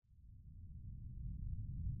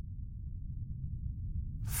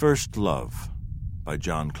First Love by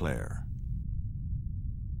John Clare.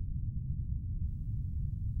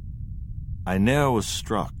 I ne'er was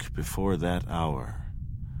struck before that hour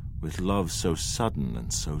with love so sudden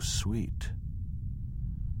and so sweet.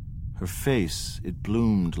 Her face, it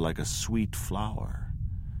bloomed like a sweet flower,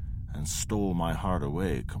 and stole my heart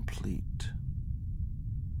away complete.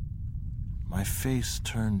 My face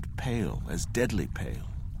turned pale, as deadly pale.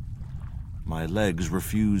 My legs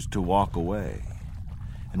refused to walk away,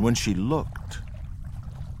 and when she looked,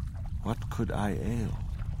 what could I ail?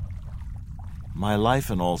 My life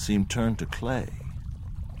and all seemed turned to clay.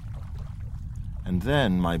 And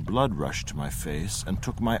then my blood rushed to my face and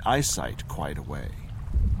took my eyesight quite away.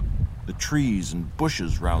 The trees and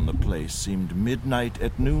bushes round the place seemed midnight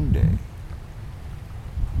at noonday.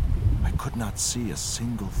 I could not see a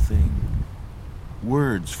single thing.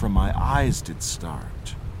 Words from my eyes did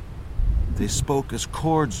start. They spoke as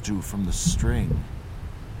chords do from the string,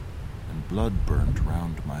 and blood burned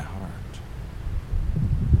round my heart.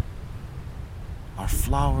 Are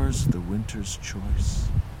flowers the winter's choice?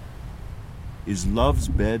 Is love's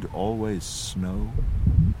bed always snow?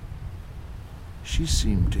 She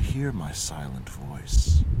seemed to hear my silent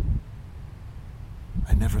voice.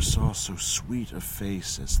 I never saw so sweet a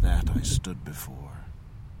face as that I stood before.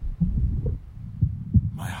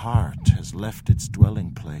 My heart has left its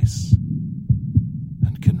dwelling place,